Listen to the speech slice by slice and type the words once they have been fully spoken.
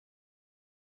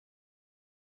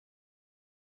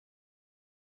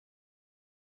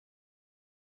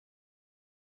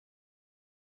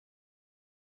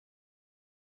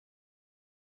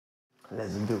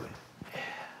Let's do it.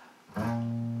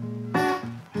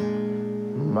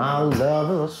 My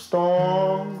love is a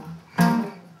storm.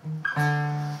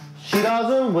 She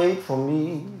doesn't wait for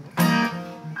me.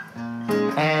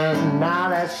 And now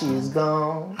that she's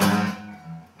gone,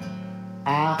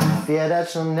 I fear that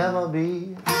she'll never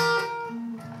be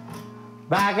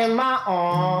back in my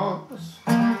arms.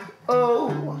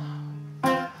 Oh,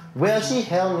 well, she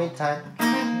held me tight,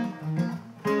 and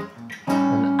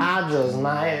I just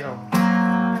might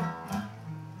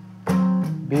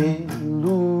be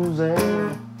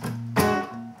losing.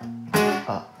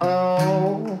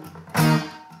 Uh-oh.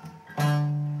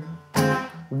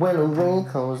 When the rain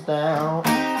comes down,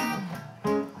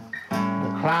 the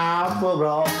clouds will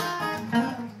roll,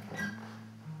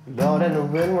 Lord, and the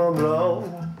wind will blow.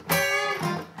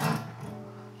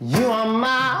 You are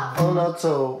my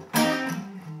undertow,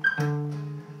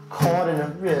 caught in a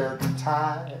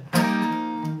riptide,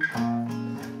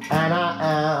 and I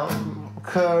am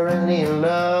currently in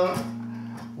love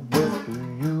with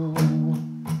you.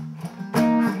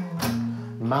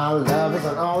 My love is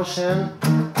an ocean.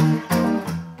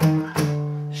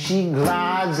 She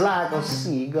glides like a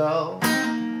seagull.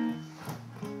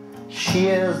 She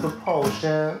is the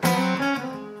potion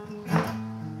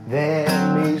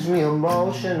that makes me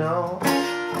emotional.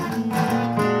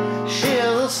 She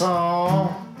is a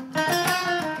song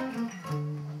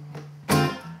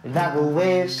like a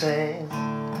wave sings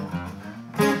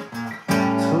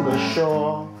to the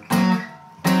shore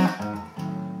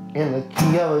in the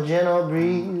key of a gentle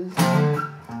breeze.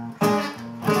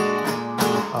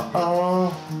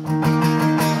 Uh-oh.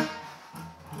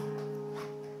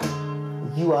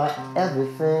 You are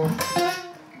everything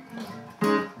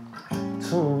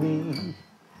to me,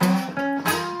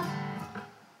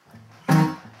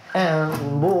 and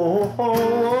more.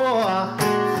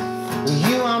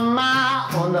 You are my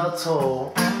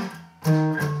undertow,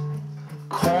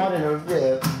 caught in a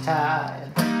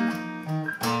riptide,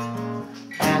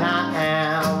 and I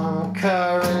am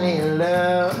currently in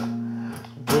love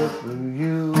with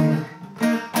you.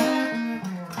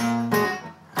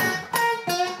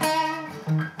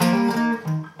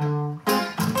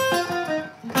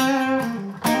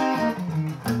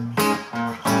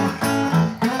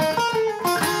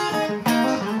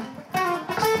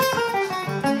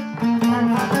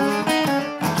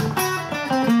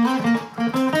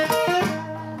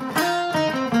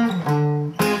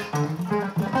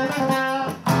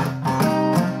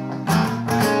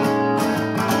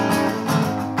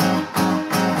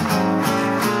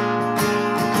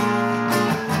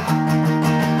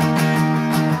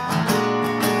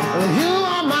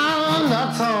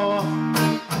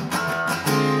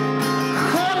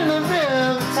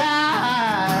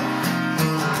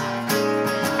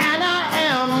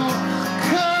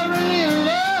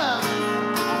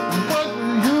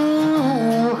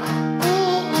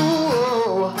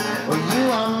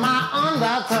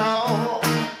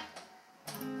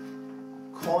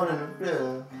 Caught in a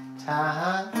real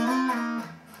time,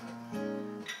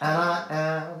 and I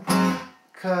am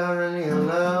currently in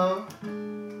love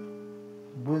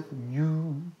with you.